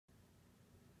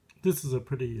This is a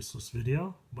pretty useless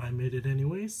video, but I made it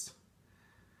anyways.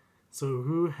 So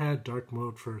who had dark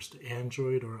mode first,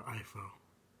 Android or iPhone?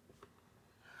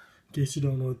 In case you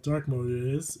don't know what dark mode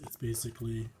is, it's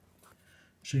basically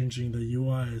changing the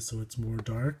UI so it's more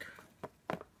dark.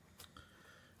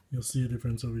 You'll see a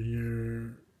difference over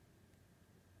here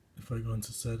if I go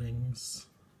into settings.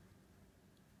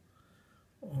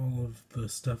 All of the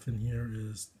stuff in here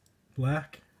is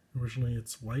black. Originally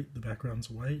it's white, the background's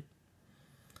white.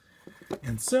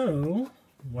 And so,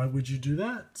 why would you do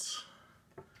that?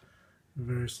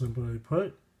 Very simply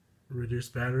put, reduce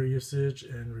battery usage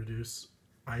and reduce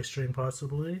eye strain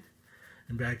possibly.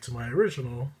 And back to my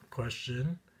original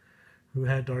question, who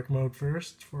had dark mode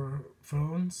first for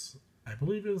phones? I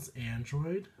believe it was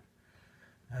Android.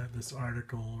 I have this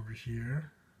article over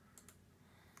here,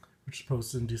 which was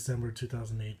posted in December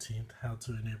 2018, how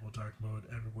to enable dark mode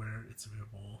everywhere it's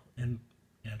available in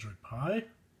Android Pie.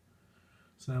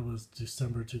 So that was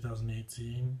December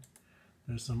 2018.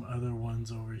 There's some other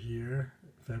ones over here,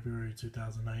 February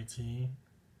 2019.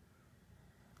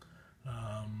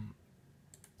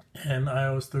 And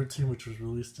iOS 13, which was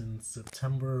released in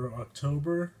September or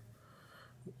October,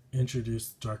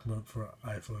 introduced dark mode for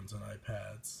iPhones and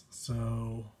iPads.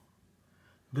 So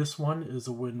this one is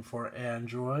a win for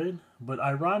Android, but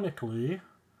ironically,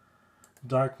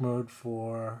 dark mode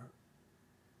for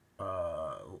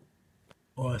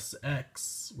OS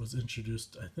X was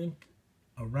introduced, I think,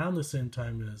 around the same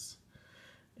time as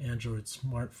Android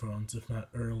smartphones, if not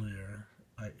earlier.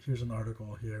 Here's an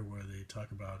article here where they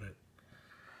talk about it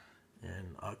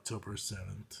in October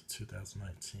 7th,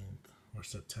 2019, or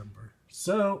September.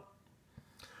 So,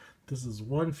 this is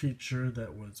one feature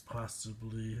that was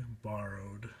possibly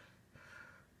borrowed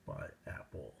by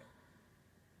Apple.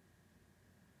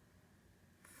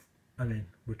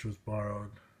 Which was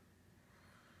borrowed.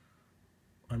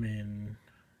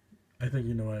 I think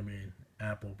you know what I mean.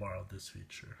 Apple borrowed this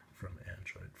feature from Android.